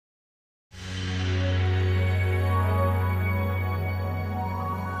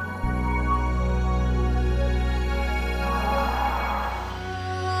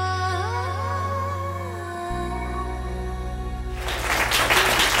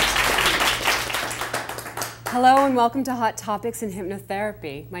Hello and welcome to Hot Topics in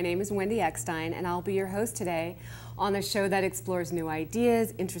Hypnotherapy. My name is Wendy Eckstein and I'll be your host today on a show that explores new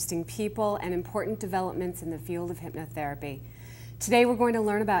ideas, interesting people, and important developments in the field of hypnotherapy. Today we're going to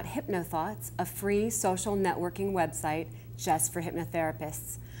learn about Hypnothoughts, a free social networking website just for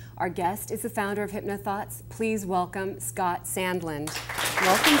hypnotherapists. Our guest is the founder of Hypnothoughts. Please welcome Scott Sandland.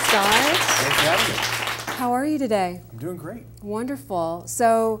 Welcome, Scott. Thanks for having me. How are you today? I'm doing great. Wonderful.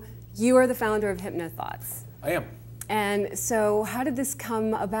 So you are the founder of Hypnothoughts. I am. And so how did this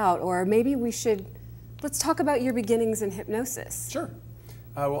come about? Or maybe let's talk about your beginnings in hypnosis. Sure.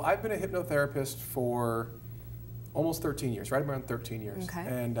 Well, I've been a hypnotherapist for almost 13 years, right around 13 years. Okay.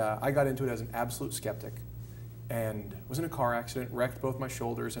 And I got into it as an absolute skeptic and was in a car accident, wrecked both my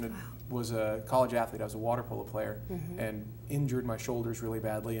shoulders, and was a college athlete. I was a water polo player and injured my shoulders really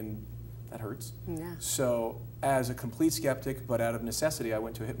badly, and that hurts. Yeah. So as a complete skeptic, but out of necessity, I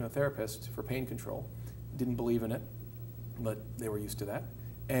went to a hypnotherapist for pain control. Didn't believe in it, but they were used to that.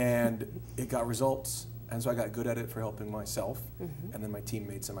 And it got results, and so I got good at it for helping myself, and then my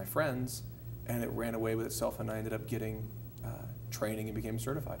teammates and my friends, and it ran away with itself, and I ended up getting training and became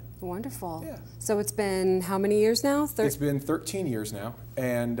certified. Wonderful. Yeah. So it's been how many years now? It's been 13 years now,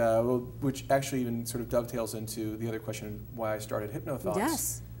 and which actually even sort of dovetails into the other question, why I started Hypnothoughts.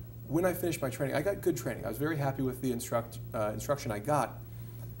 Yes. When I finished my training, I got good training. I was very happy with the instruction I got,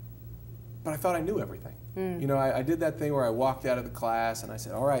 but I thought I knew everything. You know, I did that thing where I walked out of the class and I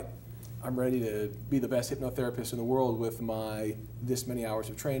said, all right, I'm ready to be the best hypnotherapist in the world with my this many hours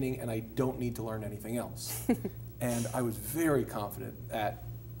of training, and I don't need to learn anything else. And I was very confident at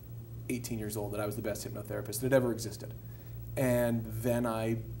 18 years old that I was the best hypnotherapist that had ever existed. And then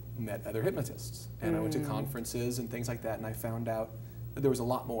I met other hypnotists, and I went to conferences and things like that, and I found out that there was a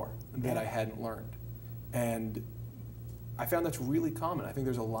lot more that I hadn't learned. And I found that's really common. I think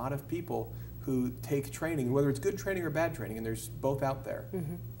there's a lot of people who take training, whether it's good training or bad training, and there's both out there,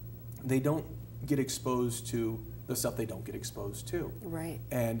 they don't get exposed to the stuff they don't get exposed to. Right.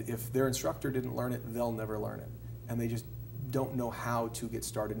 And if their instructor didn't learn it, they'll never learn it. And they just don't know how to get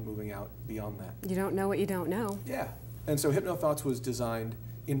started moving out beyond that. You don't know what you don't know. Yeah. And so Hypnothoughts was designed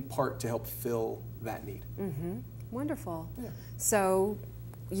in part to help fill that need. Wonderful. Yeah. So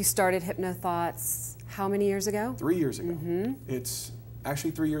you started Hypnothoughts how many years ago? 3 years ago. It's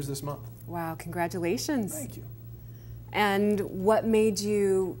actually 3 years this month. Wow, congratulations. Thank you. And what made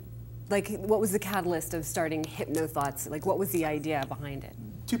you, what was the catalyst of starting Hypnothoughts? What was the idea behind it?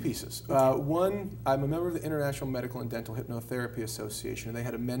 Two pieces. One, I'm a member of the International Medical and Dental Hypnotherapy Association, and they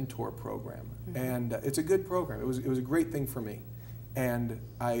had a mentor program. And it's a good program. It was a great thing for me. And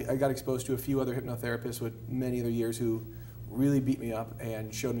I got exposed to a few other hypnotherapists with many other years who really beat me up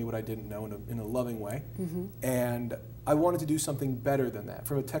and showed me what I didn't know in a loving way. And I wanted to do something better than that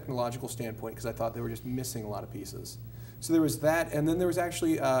from a technological standpoint, because I thought they were just missing a lot of pieces. So there was that, and then there was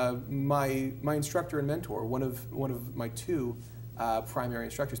actually my instructor and mentor, one of my two primary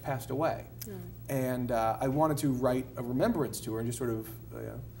instructors passed away. And I wanted to write a remembrance to her and just sort of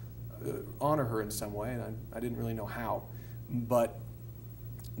honor her in some way, and I didn't really know how. But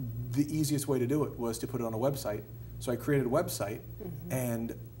the easiest way to do it was to put it on a website. So I created a website,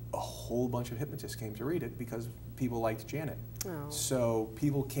 and a whole bunch of hypnotists came to read it because people liked Janet. Oh. So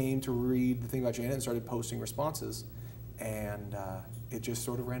people came to read the thing about Janet and started posting responses, and it just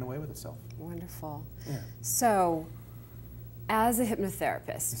sort of ran away with itself. Wonderful. Yeah. So, as a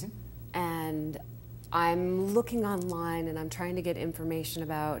hypnotherapist, and I'm looking online and I'm trying to get information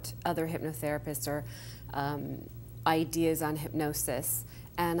about other hypnotherapists or ideas on hypnosis,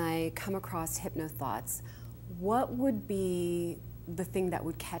 and I come across Hypnothoughts, what would be the thing that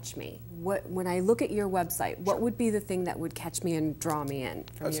would catch me? When I look at your website, what would be the thing that would catch me and draw me in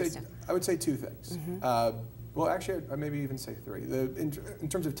from your standpoint? I would say two things. Well, actually, I maybe even say three. In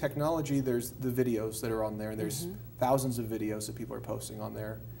terms of technology, there's the videos that are on there, and there's thousands of videos that people are posting on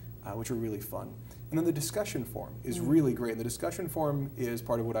there, which are really fun. And then the discussion forum is really great. And the discussion forum is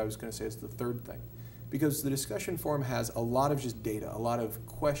part of what I was going to say is the third thing. Because the discussion forum has a lot of just data, a lot of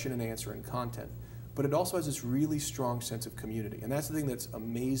question and answer and content, but it also has this really strong sense of community. And that's the thing that's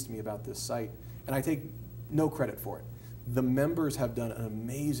amazed me about this site, and I take no credit for it. The members have done an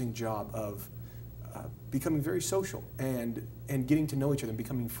amazing job of becoming very social and getting to know each other and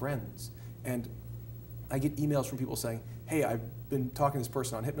becoming friends. And I get emails from people saying, hey, I've been talking to this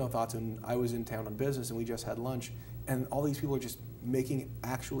person on Hypnothoughts, and I was in town on business and we just had lunch, and all these people are just making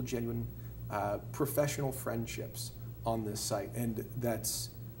actual genuine professional friendships on this site, and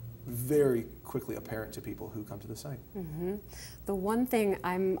that's very quickly apparent to people who come to the site. The one thing,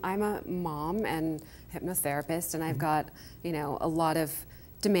 I'm a mom and hypnotherapist, and I've got a lot of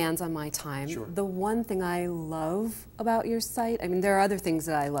demands on my time. Sure. The one thing I love about your site, I mean, there are other things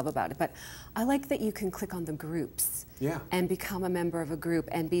that I love about it, but I like that you can click on the groups and become a member of a group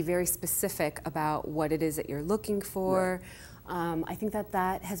and be very specific about what it is that you're looking for. Right. I think that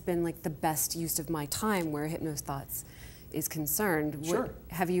that has been like the best use of my time where Hypnothoughts is concerned. Sure.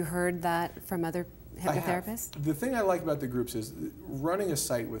 Have you heard that from other hypnotherapists? The thing I like about the groups is running a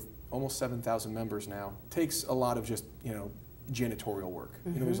site with almost 7,000 members now takes a lot of just, you know, janitorial work.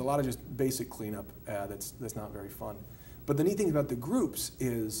 You know, there's a lot of just basic cleanup that's not very fun. But the neat thing about the groups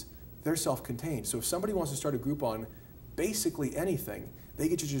is they're self-contained. So if somebody wants to start a group on basically anything, they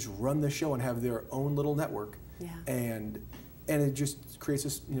get to just run the show and have their own little network. And it just creates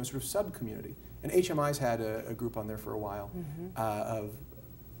this, you know, sort of sub-community. And HMI's had a group on there for a while of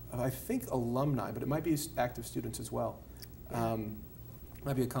I think alumni, but it might be active students as well.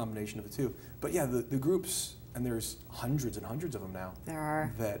 Might be a combination of the two. But yeah, the groups, and there's hundreds and hundreds of them now. There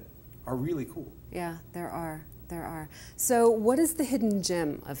are. That are really cool. Yeah, there are. There are. So what is the hidden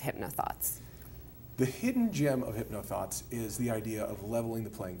gem of Hypnothoughts? The hidden gem of Hypnothoughts is the idea of leveling the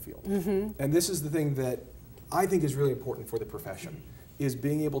playing field. And this is the thing that I think is really important for the profession, is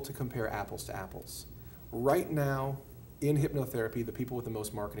being able to compare apples to apples. Right now, in hypnotherapy, the people with the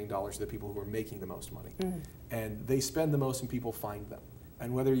most marketing dollars are the people who are making the most money. And they spend the most and people find them.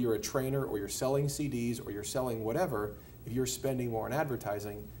 And whether you're a trainer or you're selling CDs or you're selling whatever, if you're spending more on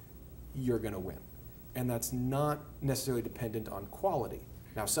advertising, you're going to win. And that's not necessarily dependent on quality.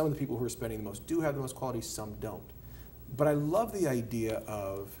 Now, some of the people who are spending the most do have the most quality, some don't. But I love the idea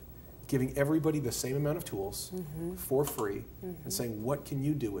of giving everybody the same amount of tools for free and saying, what can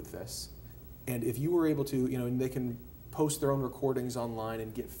you do with this? And if you were able to, you know, and they can post their own recordings online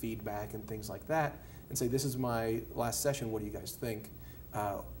and get feedback and things like that and say, this is my last session, what do you guys think?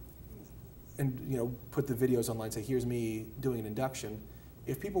 And, you know, put the videos online, say, here's me doing an induction.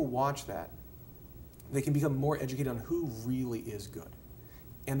 If people watch that, they can become more educated on who really is good.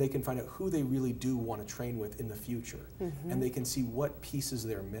 And they can find out who they really do want to train with in the future. And they can see what pieces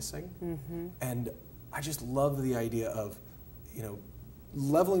they're missing. And I just love the idea of, you know,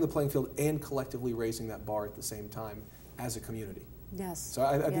 leveling the playing field and collectively raising that bar at the same time as a community. Yes. So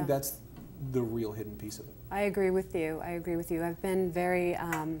I think that's the real hidden piece of it. I agree with you. I agree with you. I've been very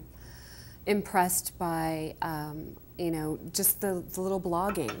impressed by, you know, just the little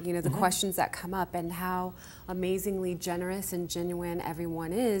blogging, you know, the questions that come up and how amazingly generous and genuine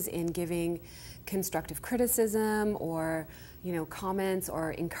everyone is in giving constructive criticism or, you know, comments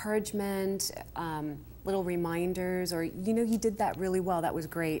or encouragement, little reminders, or, you know, you did that really well, that was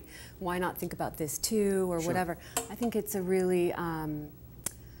great, why not think about this too, or whatever. I think it's a really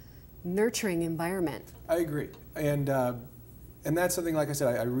nurturing environment. I agree. And that's something, like I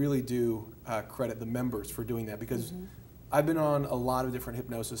said, I really do credit the members for doing that, because I've been on a lot of different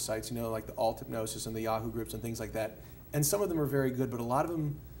hypnosis sites, you know, like the Alt Hypnosis and the Yahoo groups and things like that. And some of them are very good, but a lot of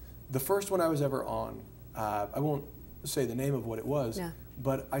them, the first one I was ever on, I won't say the name of what it was,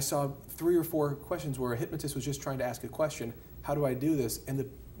 but I saw 3 or 4 questions where a hypnotist was just trying to ask a question, how do I do this? And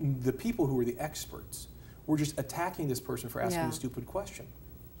the people who were the experts were just attacking this person for asking a stupid question.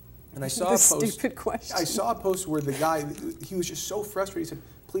 And I saw a post. Stupid question. I saw a post where the guy, he was just so frustrated. He said,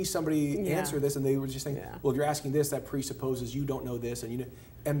 "Please, somebody answer this." And they were just saying, "Well, if you're asking this, that presupposes you don't know this." And you know,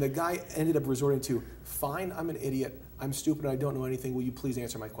 and the guy ended up resorting to, "Fine, I'm an idiot. I'm stupid. I don't know anything. Will you please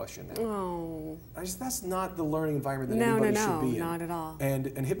answer my question now?" Oh. That's not the learning environment that anybody should be in. No, not at all. And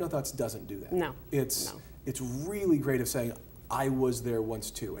Hypnothoughts doesn't do that. No. It's really great of saying, "I was there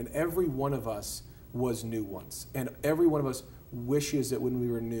once too," and every one of us was new once, and every one of us wishes that when we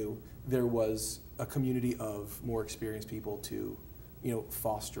were new, there was a community of more experienced people to, you know,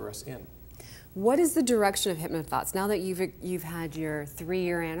 foster us in. What is the direction of Hypnothoughts now that you've had your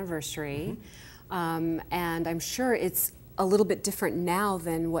 3-year anniversary, and I'm sure it's a little bit different now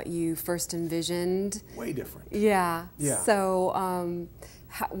than what you first envisioned? Way different. Yeah. So,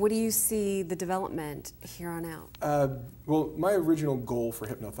 what do you see the development here on out? Well, my original goal for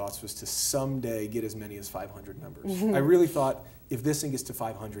Hypnothoughts was to someday get as many as 500 members. I really thought if this thing gets to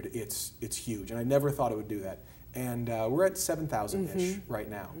 500, it's huge, and I never thought it would do that. And we're at 7,000-ish right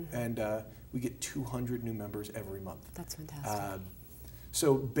now, and we get 200 new members every month. That's fantastic.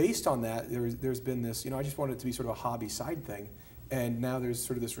 So based on that, there's been this, you know, I just wanted it to be sort of a hobby side thing, and now there's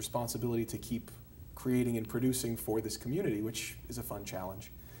sort of this responsibility to keep creating and producing for this community, which is a fun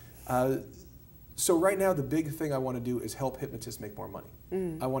challenge. So right now, the big thing I want to do is help hypnotists make more money.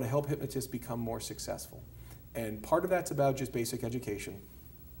 I want to help hypnotists become more successful. And part of that's about just basic education,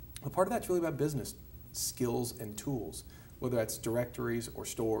 but part of that's really about business skills and tools, whether that's directories or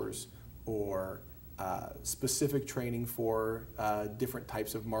stores or specific training for different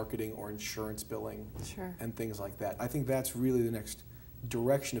types of marketing or insurance billing and things like that. I think that's really the next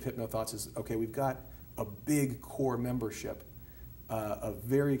direction of Hypnothoughts is, okay, we've got a big core membership of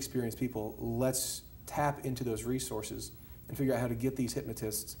very experienced people. Let's tap into those resources and figure out how to get these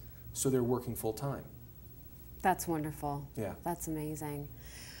hypnotists so they're working full time. That's wonderful. Yeah. That's amazing.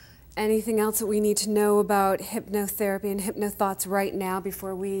 Anything else that we need to know about hypnotherapy and Hypnothoughts right now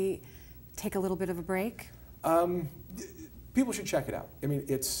before we take a little bit of a break? People should check it out. I mean,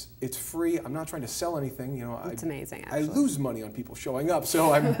 it's free. I'm not trying to sell anything. You know, it's amazing. Actually, I lose money on people showing up,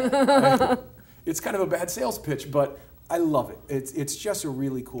 so it's kind of a bad sales pitch, but I love it. It's just a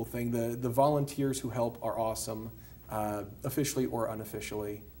really cool thing. The volunteers who help are awesome, officially or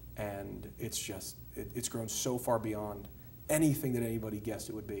unofficially, and it's grown so far beyond anything that anybody guessed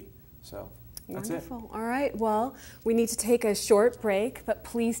it would be. So that's wonderful. All right. Well, we need to take a short break, but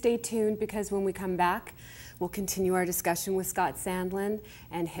please stay tuned because when we come back, we'll continue our discussion with Scott Sandland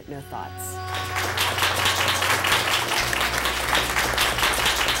and Hypnothoughts.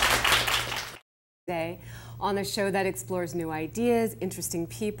 Today on a show that explores new ideas, interesting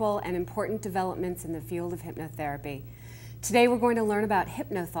people, and important developments in the field of hypnotherapy. Today we're going to learn about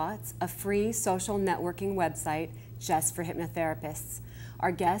Hypnothoughts, a free social networking website just for hypnotherapists.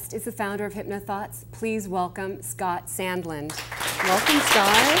 Our guest is the founder of Hypnothoughts. Please welcome Scott Sandland. Welcome,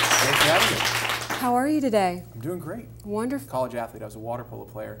 Scott. Thanks for having me. How are you today? I'm doing great. Wonderful. College athlete. I was a water polo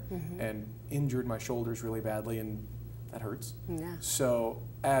player and injured my shoulders really badly, and that hurts. Yeah. So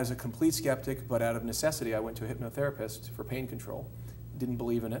as a complete skeptic, but out of necessity, I went to a hypnotherapist for pain control. Didn't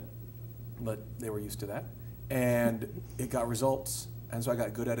believe in it, but they were used to that. And it got results, and so I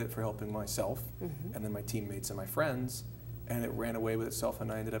got good at it for helping myself, and then my teammates and my friends, and it ran away with itself,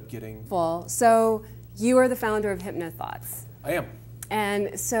 and I ended up getting... So you are the founder of Hypnothoughts. I am.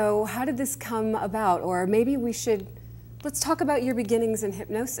 And so how did this come about? Or maybe let's talk about your beginnings in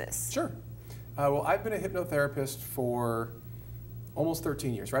hypnosis. Sure. Well, I've been a hypnotherapist for almost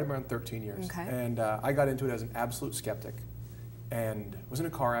 13 years, right around 13 years. Okay. And I got into it as an absolute skeptic and was in a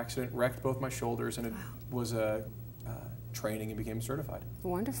car accident, wrecked both my shoulders, and it was a training and became certified.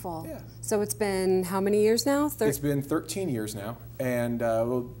 Wonderful. Yeah. So it's been how many years now? It's been 13 years now, and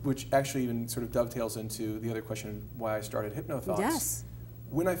which actually even sort of dovetails into the other question, why I started Hypnothoughts. Yes.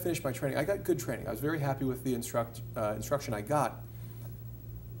 When I finished my training, I got good training. I was very happy with the instruction I got,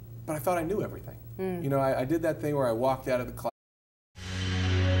 but I thought I knew everything. You know, I did that thing where I walked out of the class.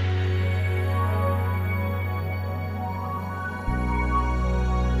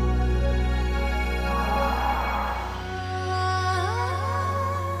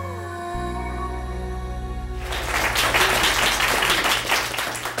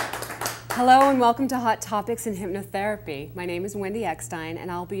 Hello and welcome to Hot Topics in Hypnotherapy. My name is Wendy Eckstein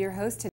and I'll be your host today.